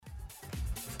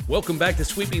Welcome back to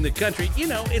Sweeping the Country. You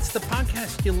know, it's the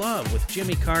podcast you love with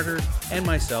Jimmy Carter and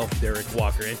myself, Derik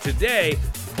Walker. And today,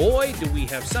 boy, do we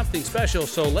have something special.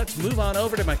 So let's move on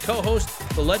over to my co-host,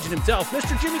 the legend himself,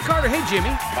 Mr. Jimmy Carter. Hey, Jimmy.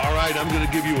 All right, I'm going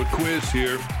to give you a quiz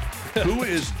here. Who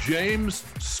is James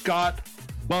Scott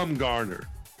Bumgarner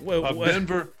of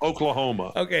Denver,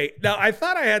 Oklahoma? Okay, now I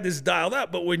thought I had this dialed up,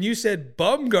 but when you said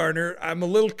Bumgarner, I'm a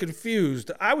little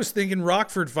confused. I was thinking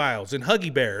Rockford Files and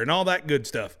Huggy Bear and all that good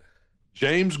stuff.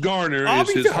 James Garner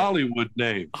is his Hollywood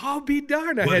name. I'll be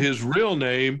darned. But his real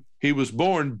name, he was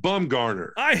born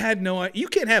Bumgarner. I had no idea. You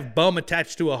can't have bum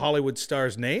attached to a Hollywood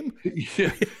star's name.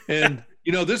 Yeah, and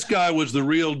you know, this guy was the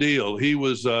real deal. He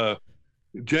was,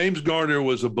 James Garner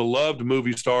was a beloved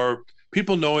movie star.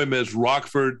 People know him as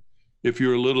Rockford if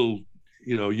you're a little,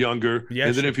 you know, younger. Yes.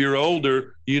 And then if you're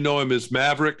older, you know him as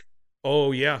Maverick.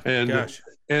 Oh, yeah. And, gosh.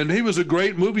 And he was a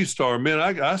great movie star. Man,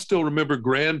 I still remember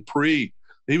Grand Prix.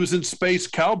 He was in Space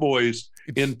Cowboys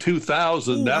in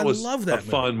 2000. That was a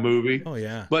fun movie. Oh,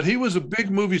 yeah. But he was a big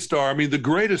movie star. I mean, The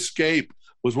Great Escape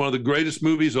was one of the greatest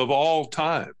movies of all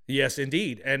time. Yes,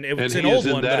 indeed. And it's an old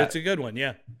one, but it's a good one,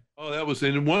 yeah. Oh, that was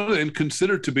and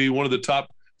considered to be one of the top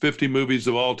 50 movies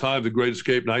of all time, The Great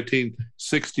Escape,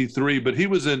 1963. But he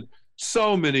was in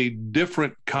so many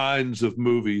different kinds of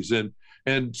movies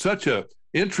and such a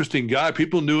interesting guy.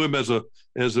 People knew him as a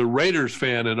Raiders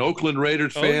fan, an Oakland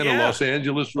Raiders fan, a Los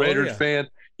Angeles Raiders fan.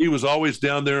 He was always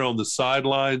down there on the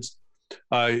sidelines.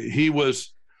 He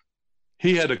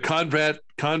had a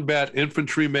combat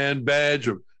infantryman badge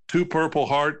of 2 Purple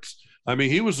Hearts. I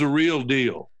mean, he was the real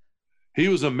deal. He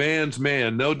was a man's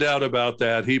man, no doubt about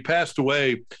that. He passed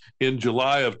away in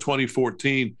July of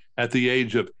 2014 at the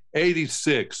age of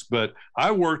 86, but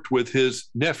I worked with his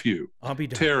nephew,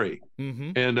 Terry,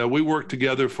 and we worked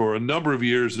together for a number of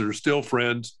years that are still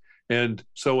friends. And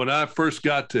so when I first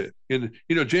got to,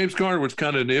 James Garner was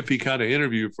kind of an iffy kind of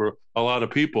interview for a lot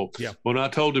of people. Yeah. When I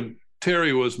told him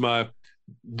Terry was my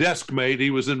desk mate, he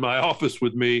was in my office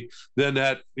with me, then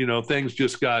that, things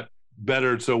just got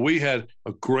better. So we had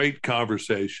a great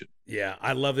conversation. Yeah,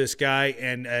 I love this guy,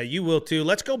 and you will too.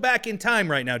 Let's go back in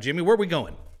time right now, Jimmy. Where are we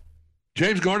going?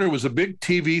 James Garner was a big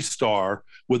TV star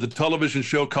with a television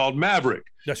show called Maverick.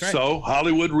 That's right. So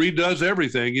Hollywood redoes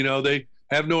everything. They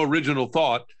have no original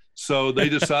thought. So they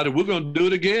decided we're going to do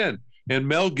it again. And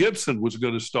Mel Gibson was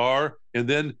going to star. And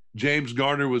then James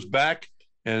Garner was back.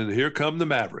 And here come the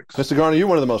Mavericks. Mr. Garner, you're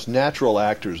one of the most natural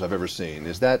actors I've ever seen.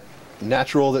 Is that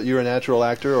natural that you're a natural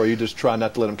actor, or you just try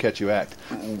not to let them catch you act?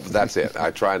 That's it.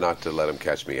 I try not to let them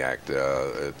catch me act.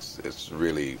 It's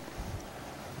really...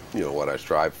 what I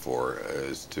strive for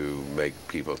is to make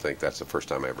people think that's the first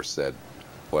time I ever said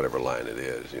whatever line it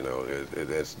is.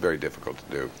 It's very difficult to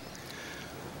do.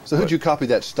 So who'd you copy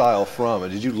that style from?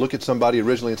 And did you look at somebody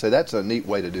originally and say, that's a neat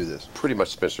way to do this? Pretty much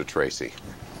Spencer Tracy.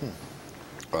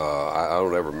 I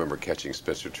don't ever remember catching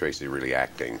Spencer Tracy really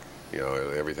acting.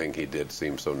 Everything he did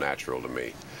seemed so natural to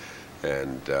me.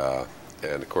 And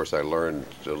of course I learned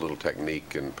a little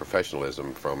technique and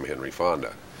professionalism from Henry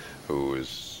Fonda, who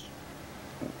is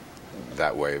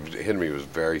that way. Henry was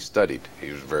very studied.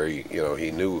 He was very,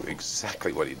 he knew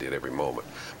exactly what he did every moment.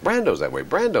 Brando's that way.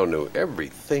 Brando knew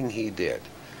everything he did.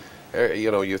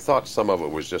 You thought some of it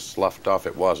was just sloughed off.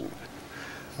 It wasn't.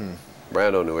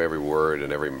 Brando knew every word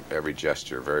and every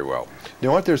gesture very well.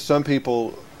 Aren't there some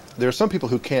people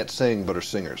who can't sing but are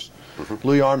singers?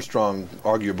 Louis Armstrong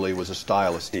arguably was a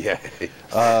stylist. Yeah.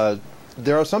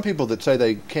 There are some people that say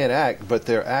they can't act, but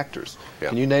they're actors. Yeah.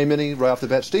 Can you name any right off the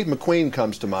bat? Steve McQueen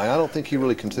comes to mind. I don't think he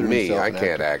really considers himself an actor. I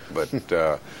can't act, but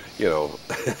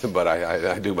but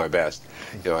I do my best.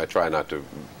 I try not to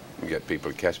get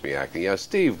people to catch me acting. Yeah,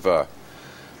 Steve.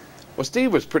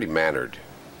 Steve was pretty mannered.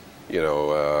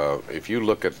 If you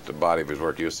look at the body of his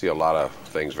work, you'll see a lot of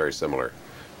things very similar.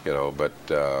 But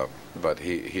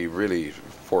he really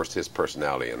forced his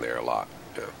personality in there a lot.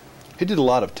 Yeah. He did a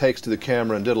lot of takes to the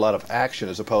camera and did a lot of action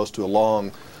as opposed to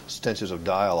long stenches of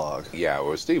dialogue. Yeah,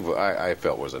 well, Steve, I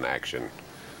felt was an action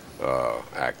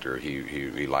actor.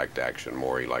 He liked action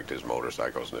more. He liked his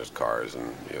motorcycles and his cars,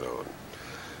 and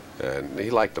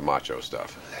he liked the macho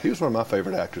stuff. He was one of my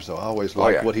favorite actors, though. I always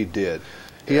liked what he did.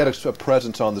 He had a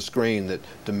presence on the screen that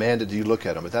demanded you look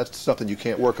at him, but that's something you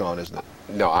can't work on, isn't it?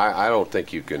 No, I don't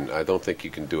think you can. I don't think you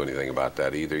can do anything about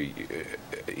that. Either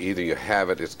you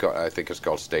have it. I think it's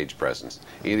called stage presence.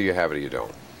 Either you have it or you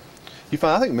don't.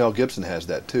 I think Mel Gibson has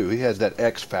that too. He has that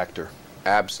X factor.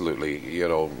 Absolutely.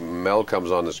 Mel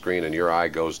comes on the screen and your eye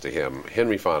goes to him.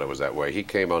 Henry Fonda was that way. He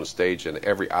came on stage and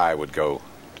every eye would go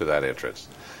to that entrance.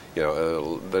 You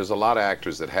know, there's a lot of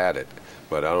actors that had it,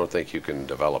 but I don't think you can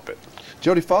develop it.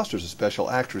 Jodie Foster's a special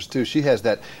actress too. She has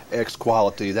that X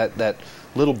quality, that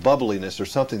little bubbliness or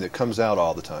something that comes out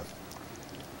all the time.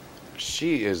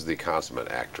 She is the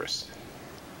consummate actress.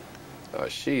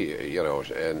 She, you know,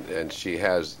 and she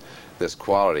has this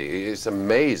quality. It's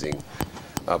amazing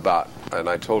about, and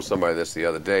I told somebody this the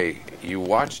other day, you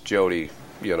watch Jodie,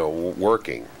 you know,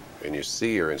 working, and you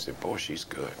see her and say, boy, she's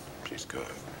good, she's good.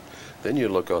 Then you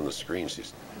look on the screen,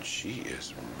 she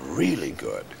is really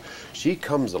good. She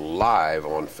comes alive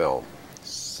on film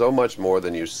so much more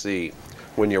than you see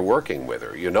when you're working with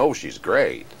her. You know she's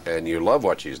great, and you love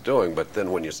what she's doing, but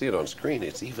then when you see it on screen,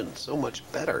 it's even so much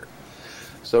better.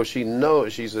 So she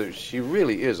knows, she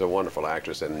really is a wonderful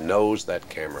actress and knows that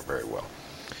camera very well.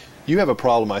 You have a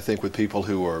problem, I think, with people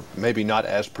who are maybe not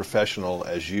as professional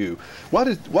as you. Why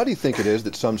do you think it is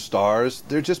that some stars,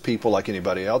 they're just people like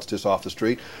anybody else, just off the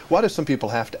street? Why do some people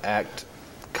have to act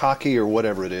cocky or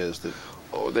whatever it is?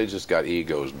 Oh, they just got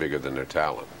egos bigger than their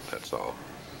talent, that's all.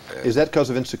 And is that because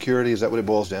of insecurity? Is that what it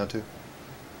boils down to?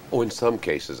 Oh, in some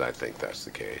cases, I think that's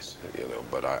the case, you know,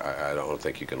 but I don't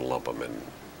think you can lump them in,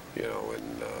 you know,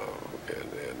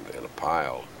 in a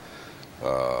pile.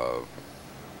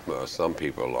 Some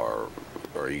people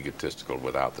are egotistical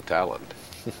without the talent,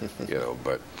 you know,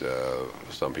 but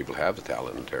some people have the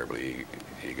talent and terribly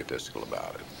egotistical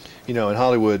about it. You know, in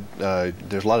Hollywood,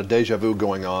 there's a lot of deja vu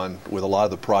going on with a lot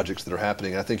of the projects that are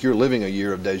happening. I think you're living a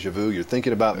year of deja vu. You're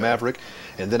thinking about Maverick,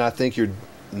 and then I think you're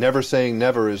never saying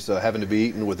never is having to be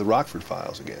eaten with the Rockford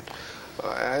Files again.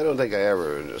 I don't think I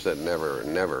ever said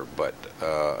never, but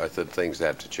I said things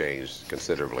had to change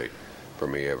considerably for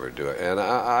me ever to do it. And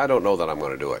I don't know that I'm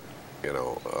going to do it. You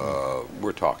know,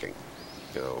 we're talking,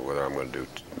 you know, whether I'm going to do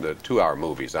the 2-hour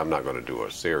movies. I'm not going to do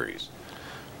a series.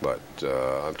 But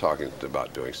I'm talking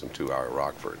about doing some 2-hour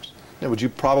Rockfords. Now, would you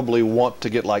probably want to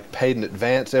get like paid in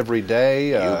advance every day?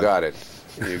 You got it.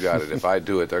 You got it. If I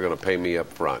do it, they're going to pay me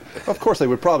up front. Of course, they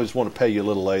would probably just want to pay you a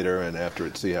little later and after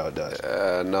it, see how it does.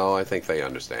 No, I think they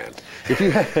understand. If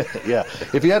you had, yeah,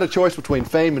 if you had a choice between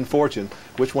fame and fortune,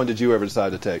 which one did you ever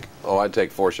decide to take? Oh, I'd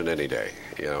take fortune any day.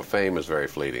 You know, fame is very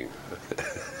fleeting.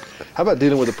 How about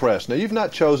dealing with the press? Now, you've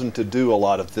not chosen to do a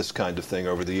lot of this kind of thing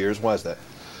over the years. Why is that?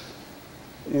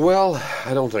 Well,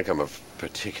 I don't think I'm a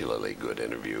particularly good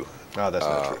interview. Oh, that's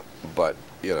not true. But,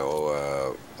 you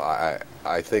know,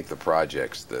 I think the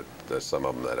projects that some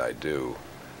of them that I do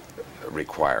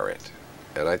require it.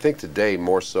 And I think today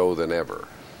more so than ever.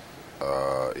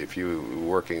 If you're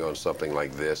working on something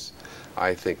like this,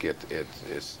 I think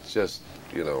it's just,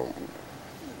 you know,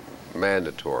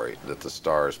 mandatory that the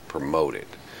stars promote it.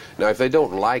 Now, if they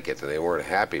don't like it and they weren't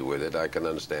happy with it, I can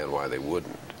understand why they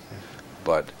wouldn't.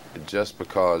 But just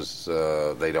because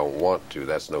they don't want to,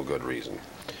 that's no good reason.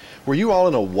 Were you all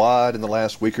in a wad in the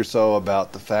last week or so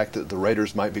about the fact that the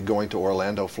Raiders might be going to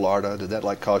Orlando, Florida? Did that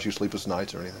like cause you sleepless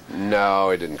nights or anything?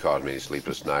 No, it didn't cause me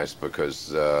sleepless nights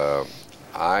because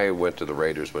I went to the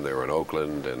Raiders when they were in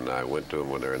Oakland, and I went to them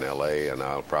when they're in L.A., and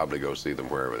I'll probably go see them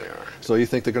wherever they are. So you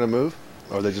think they're going to move?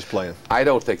 Or are they just playing? I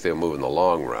don't think they'll move in the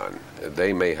long run.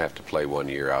 They may have to play 1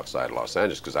 year outside Los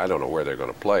Angeles because I don't know where they're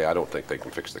going to play. I don't think they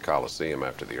can fix the Coliseum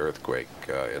after the earthquake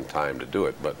in time to do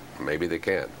it, but maybe they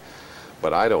can.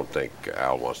 But I don't think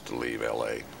Al wants to leave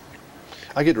L.A.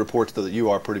 I get reports, though, that you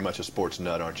are pretty much a sports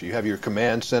nut, aren't you? You have your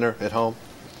command center at home?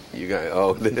 You got,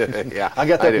 oh, yeah. I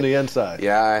got that from the inside.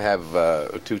 Yeah, I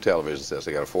have 2 television sets.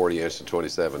 I got a 40-inch and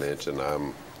 27-inch, and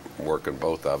I'm working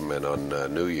both of them. And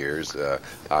on New Year's,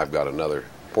 I've got another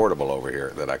portable over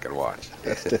here that I can watch.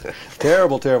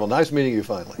 Terrible, terrible. Nice meeting you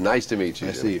finally. Nice to meet you.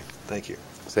 Nice to see you. Thank you.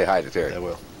 Say hi to Terry. I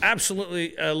will.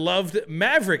 Absolutely loved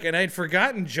Maverick, and I'd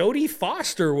forgotten Jodie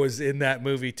Foster was in that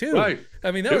movie too. Right.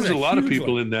 I mean, there was a lot of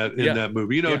people in that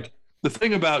movie. You know, the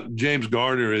thing about James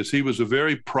Garner is he was a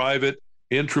very private,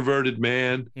 introverted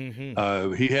man.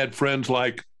 Mm-hmm. He had friends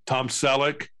like Tom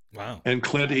Selleck and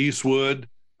Clint Eastwood,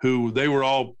 who they were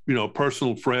all, you know,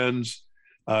 personal friends.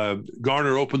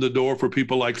 Garner opened the door for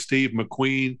people like Steve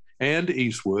McQueen and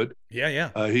Eastwood.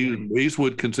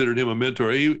 Eastwood considered him a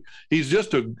mentor. He's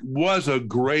just was a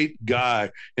great guy,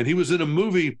 and he was in a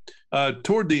movie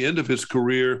toward the end of his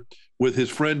career with his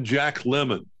friend Jack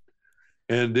Lemmon,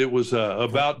 and it was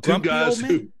about two guys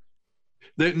who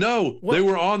they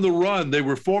were on the run. They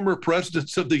were former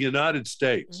presidents of the United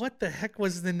States. What the heck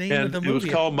was the name of the movie? It was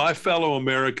called My Fellow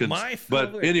Americans.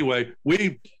 But anyway,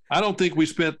 I don't think we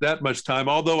spent that much time,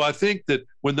 although I think that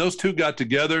when those two got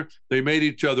together, they made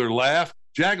each other laugh.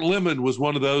 Jack Lemmon was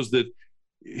one of those that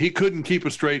he couldn't keep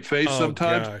a straight face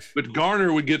sometimes, but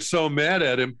Garner would get so mad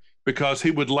at him because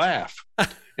he would laugh,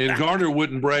 and Garner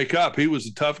wouldn't break up. He was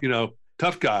a tough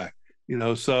tough guy,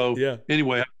 So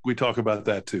anyway, we talk about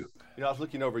that too. I was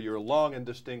looking over your long and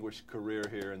distinguished career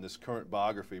here in this current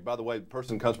biography. By the way, the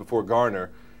person who comes before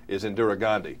Garner is Indira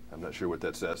Gandhi. I'm not sure what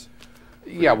that says.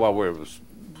 Yeah, well, we're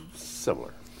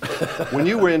similar. When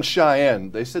you were in Cheyenne,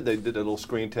 they said they did a little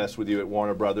screen test with you at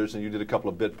Warner Brothers, and you did a couple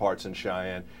of bit parts in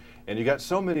Cheyenne, and you got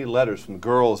so many letters from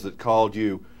girls that called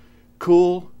you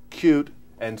cool, cute,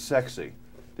 and sexy.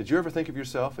 Did you ever think of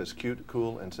yourself as cute,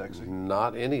 cool, and sexy?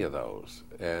 Not any of those,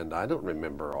 and I don't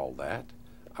remember all that.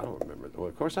 I don't remember. Well,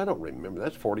 of course, I don't remember.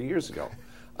 That's 40 years ago.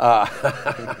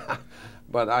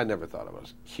 But I never thought I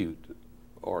was cute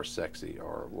or sexy,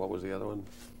 or what was the other one?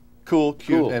 Cool,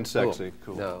 cute, and sexy.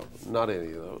 Cool. No, not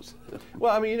any of those.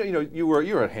 Well, I mean,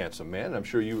 you're a handsome man. I'm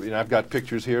sure I've got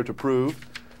pictures here to prove,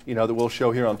 that we'll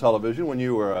show here on television when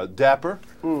you were dapper.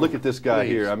 Look at this guy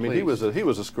here. I mean, he was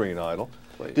a screen idol.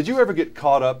 Please. Did you ever get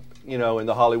caught up, in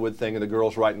the Hollywood thing and the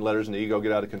girls writing letters and the ego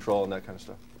get out of control and that kind of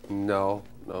stuff? No,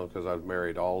 because I was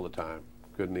married all the time.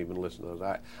 Couldn't even listen to those.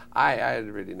 I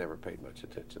really never paid much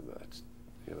attention to that.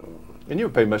 And you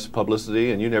were paid much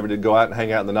publicity, and you never did go out and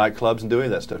hang out in the nightclubs and do any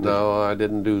of that stuff. No, I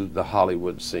didn't do the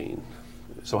Hollywood scene.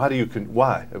 So how do you?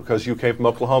 Why? Because you came from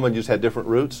Oklahoma and you just had different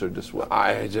roots, or just what?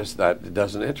 That it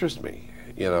doesn't interest me.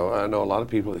 I know a lot of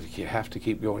people that have to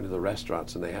keep going to the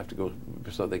restaurants, and they have to go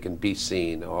so they can be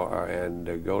seen,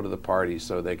 and go to the parties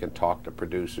so they can talk to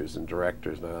producers and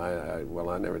directors. And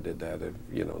I never did that. If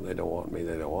they don't want me,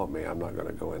 they don't want me. I'm not going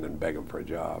to go in and beg them for a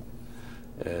job,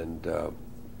 and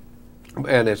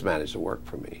it's managed to work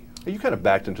for me. You kind of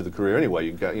backed into the career anyway.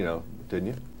 You got, didn't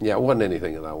you? Yeah, it wasn't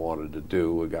anything that I wanted to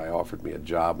do. A guy offered me a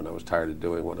job, and I was tired of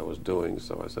doing what I was doing,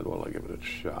 so I said, well, I'll give it a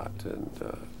shot, and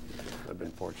I've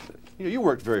been fortunate. You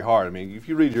worked very hard. I mean, if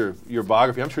you read your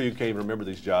biography, I'm sure you can't even remember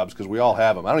these jobs because we all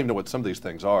have them. I don't even know what some of these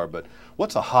things are, but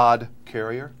what's a hod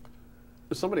carrier?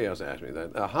 Somebody else asked me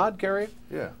that. A hod carrier?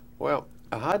 Yeah. Well,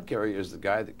 a hod carrier is the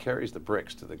guy that carries the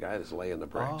bricks to the guy that's laying the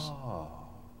bricks. Oh.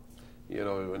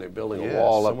 When they're building a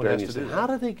wall up there, and you say, that. how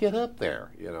did they get up there?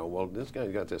 Well, this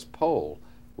guy's got this pole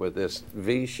with this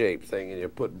V-shaped thing, and you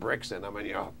put bricks in them, and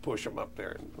you push them up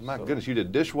there. My goodness, you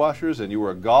did dishwashers, and you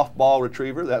were a golf ball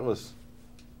retriever. That was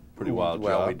pretty wild job.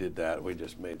 Well, we did that. We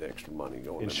just made the extra money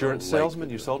going. Insurance salesman?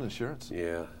 You sold insurance?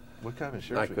 Yeah. What kind of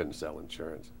insurance? I couldn't sell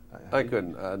insurance. I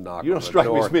couldn't knock. You don't strike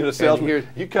me as being a salesman.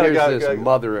 You kind of got this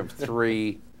mother of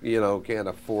three. Can't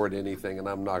afford anything, and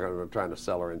I'm not trying to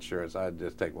sell her insurance. I'd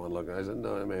just take one look, and I said,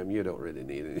 no, ma'am, you don't really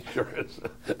need insurance.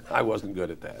 I wasn't good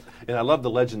at that. And I love the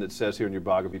legend that says here in your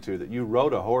biography, too, that you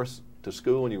rode a horse to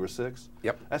school when you were 6?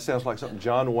 Yep. That sounds like something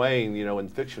John Wayne, in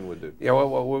fiction would do. Yeah,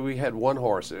 well, we had one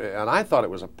horse, and I thought it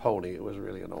was a pony. It was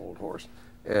really an old horse.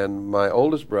 And my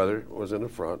oldest brother was in the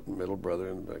front, middle brother,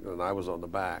 and I was on the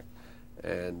back.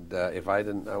 And if I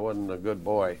wasn't a good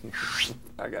boy,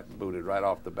 I got booted right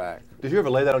off the back. Did you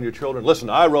ever lay that on your children? Listen,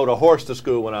 I rode a horse to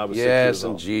school when I was 6 years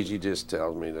old. Yes, and Gigi just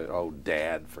tells me that, oh,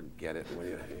 Dad, forget it.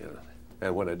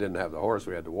 And when I didn't have the horse,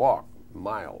 we had to walk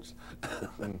miles.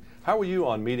 How were you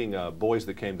on meeting boys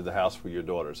that came to the house for your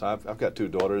daughters? I've got 2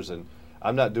 daughters, and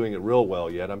I'm not doing it real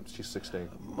well yet. She's 16.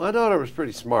 My daughter was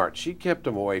pretty smart. She kept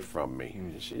them away from me.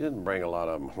 She didn't bring a lot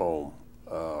of them home,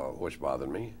 which bothered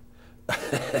me.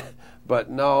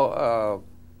 But no,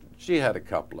 she had a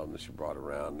couple of them that she brought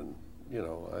around, and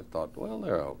I thought, well,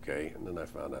 they're okay. And then I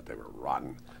found out they were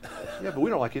rotten. Yeah, but we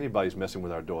don't like anybody's messing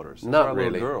with our daughters. Not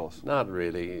really. Little girls. Not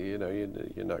really. You're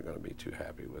not going to be too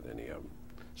happy with any of them.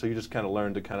 So you just kind of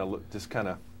learned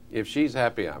to If she's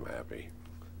happy, I'm happy.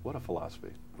 What a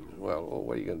philosophy. Well,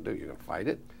 what are you going to do? You're going to fight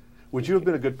it? Would you have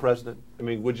been a good president? I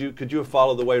mean, could you have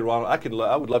followed the way Ronald?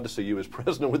 I would love to see you as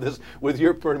president with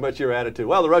your pretty much your attitude.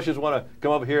 Well, the Russians want to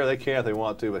come over here, they can't if they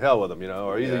want to, but hell with them,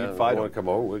 Or either you fight them. Want to come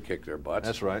over, we'll kick their butts.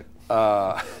 That's right.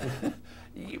 I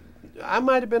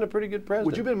might have been a pretty good president.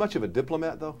 Would you have been much of a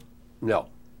diplomat, though? No.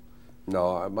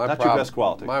 Your best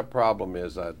quality. My problem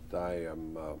is that I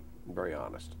am very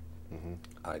honest. Mm-hmm.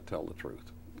 I tell the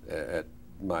truth at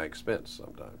my expense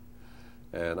sometimes,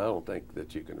 and I don't think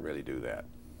that you can really do that.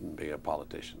 Be a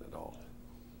politician at all.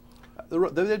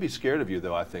 They'd be scared of you,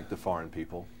 though, I think, the foreign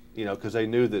people, because they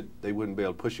knew that they wouldn't be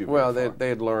able to push you Well, very far.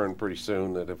 they'd learn pretty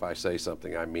soon that if I say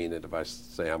something, I mean it. If I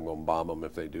say I'm going to bomb them,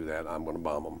 if they do that, I'm going to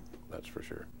bomb them. That's for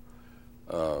sure.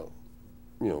 But...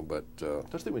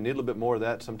 Don't you think we need a little bit more of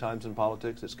that sometimes in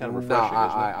politics? It's kind of refreshing, no,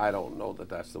 isn't it? I don't know that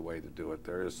that's the way to do it.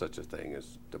 There is such a thing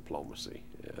as diplomacy,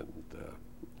 and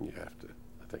I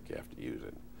think you have to use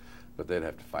it. But they'd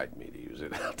have to fight me to use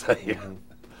it, I'll tell you. Mm-hmm.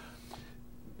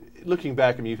 Looking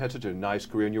back, you've had such a nice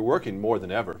career, and you're working more than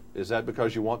ever. Is that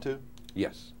because you want to?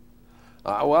 Yes.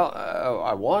 I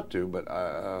want to, but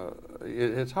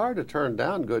it's hard to turn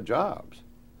down good jobs.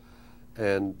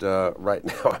 And right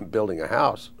now I'm building a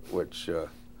house, which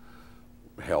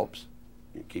helps.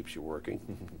 It keeps you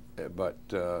working. But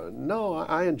no,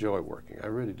 I enjoy working. I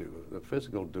really do. The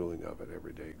physical doing of it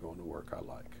every day, going to work, I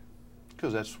like.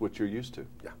 Because that's what you're used to.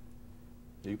 Yeah.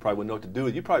 You probably wouldn't know what to do.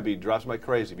 You'd probably drive somebody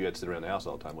crazy if you had to sit around the house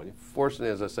all the time, wouldn't you? Fortunately,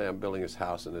 as I say, I'm building this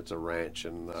house, and it's a ranch,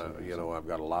 and you know, I've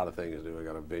got a lot of things to do. I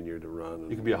got a vineyard to run, and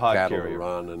you can be a hod cattle carrier. to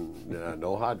run, and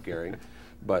no hod carrying,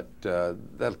 but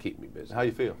that'll keep me busy. How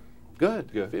you feel?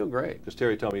 Good. Good. I feel great. Because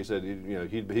Terry told me, he said,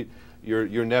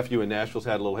 your nephew in Nashville's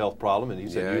had a little health problem, and he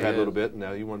said you had a little bit, and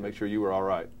now you want to make sure you were all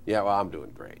right. Yeah, well, I'm doing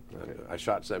great. Okay. I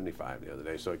shot 75 the other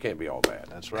day, so it can't be all bad.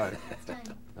 That's right.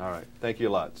 All right. Thank you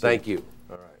a lot. Thank you.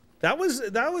 All right. That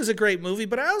was a great movie,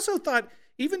 but I also thought,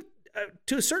 even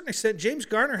to a certain extent, James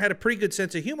Garner had a pretty good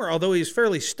sense of humor, although he was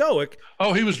fairly stoic.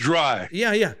 Oh, he was dry.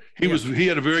 Yeah. He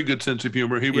had a very good sense of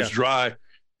humor. He was dry.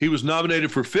 He was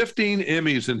nominated for 15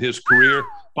 Emmys in his career.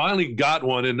 Finally got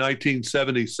one in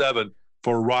 1977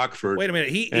 for Rockford. Wait a minute.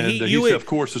 He's, of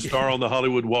course, a star on the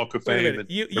Hollywood Walk of Fame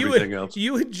and everything else.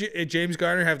 You and James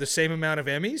Garner have the same amount of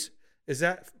Emmys? Is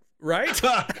that right?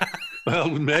 Well,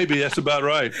 maybe that's about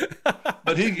right.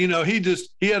 But he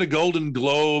had a Golden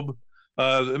Globe.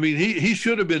 I mean, he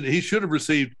should have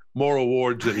received more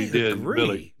awards than he did, agree.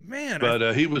 Billy. Man,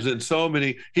 but he was in so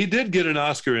many. He did get an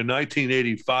Oscar in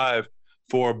 1985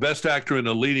 for Best Actor in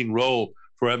a Leading Role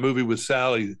for that movie with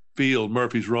Sally Field,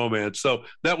 Murphy's Romance. So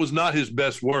that was not his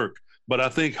best work, but I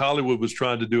think Hollywood was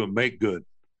trying to do a make good.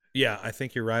 Yeah, I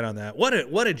think you're right on that. What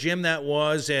a gem that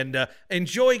was, and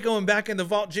enjoy going back in the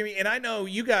vault, Jimmy. And I know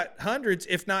you got hundreds,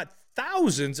 if not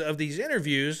thousands, of these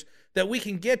interviews that we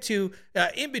can get to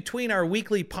in between our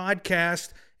weekly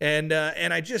podcast, and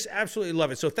I just absolutely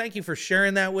love it. So thank you for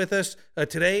sharing that with us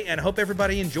today, and I hope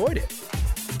everybody enjoyed it.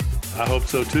 I hope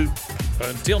so too.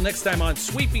 Until next time on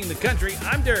Sweeping the Country,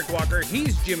 I'm Derik Walker.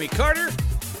 He's Jimmy Carter.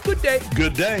 Good day.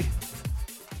 Good day.